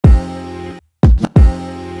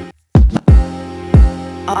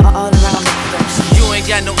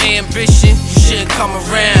ambition, you shouldn't come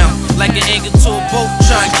around. Like an anchor to a boat,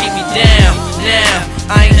 try and keep me down. Now,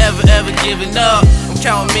 I ain't ever giving up. I'm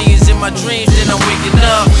counting millions in my dreams, then I'm waking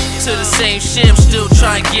up to the same shit, I'm still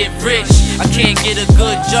trying to get rich. I can't get a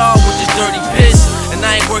good job with this dirty piss, and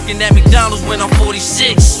I ain't working at McDonald's when I'm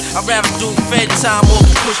 46. I'd rather do fed time or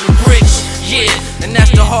pushing bricks. Yeah, and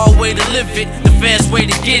that's the hard way to live it, the fast way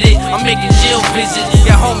to get it. I'm making jail visits,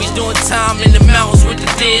 got homies doing time in the mountains with the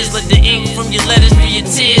tears. Let the ink from your letters be your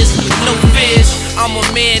tears, no fears. I'm a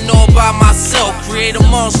man all by myself, create a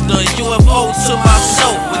monster, UFO to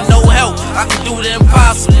myself. With no help, I can do the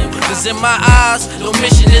impossible, cause in my eyes, no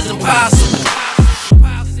mission is impossible.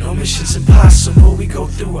 No mission's impossible, we go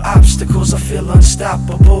through obstacles, I feel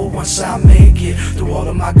unstoppable once I make it. Through all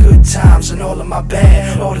of my good times and all of my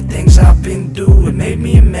bad, all the things I've been through, it made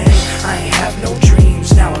me a man. I ain't have no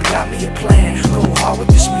dreams, now I got me a plan. Go hard with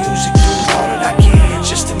this music, do all that I can,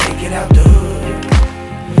 just to make it out the hood.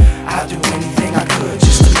 I'd do anything I could,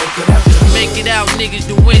 just to make it out the hood. Make it out, niggas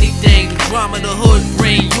do anything, the drama the hood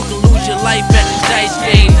bring. You can lose your life at the dice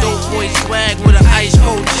game. Dope boy swag with an ice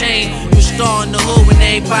cold chain. You a star in the hood when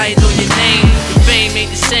everybody know your name. The fame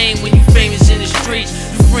ain't the same when you famous in the streets.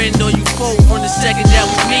 You friend or you foe from the second that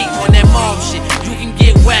we meet. On that mob shit, you can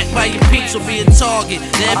get whacked by your peeps or be a target.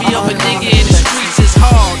 To every other nigga in the streets is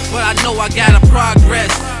hard, but I know I gotta progress.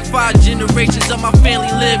 5 generations of my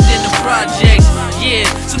family lived in the projects. Yeah,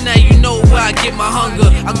 so now you know where I get my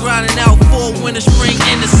hunger. I'm grinding out fall, winter, spring,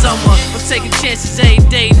 and the summer. I'm taking chances every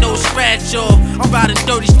day, no scratch off. I'm riding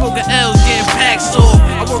dirty, smoking L's, getting packs off.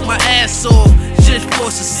 I work my ass off, just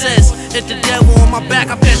for success. If the devil on my back,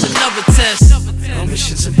 I pass another test. No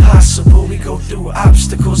mission's impossible, we go through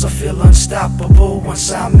obstacles, I feel unstoppable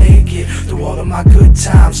once I make it. Through all of my good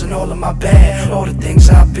times and all of my bad, all the things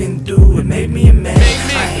I've been through, it made me a man.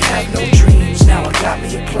 I ain't have no dreams, now I got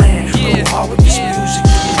me a